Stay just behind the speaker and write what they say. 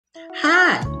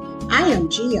am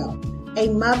Geo, a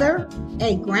mother,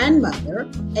 a grandmother,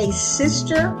 a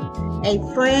sister,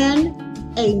 a friend,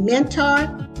 a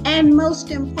mentor, and most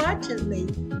importantly,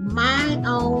 my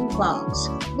own boss.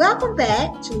 Welcome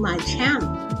back to my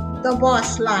channel, The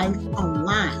Boss Life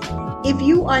Online. If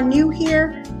you are new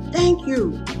here, thank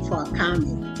you for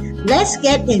coming. Let's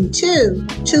get into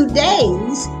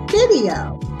today's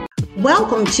video.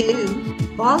 Welcome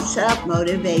to Boss Up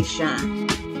Motivation.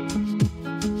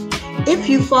 If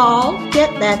you fall,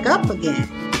 get back up again.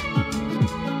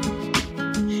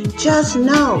 Just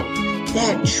know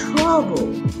that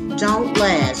trouble don't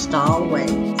last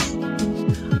always.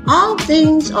 All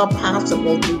things are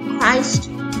possible through Christ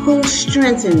who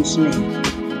strengthens me.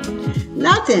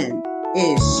 Nothing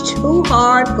is too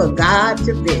hard for God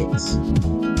to fix.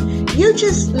 You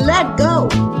just let go,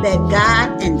 let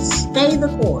God, and stay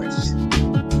the course.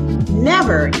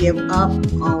 Never give up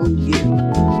on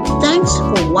you. Thanks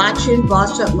for watching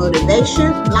Boss Up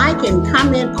Motivation. Like and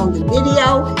comment on the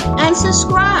video and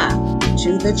subscribe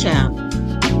to the channel.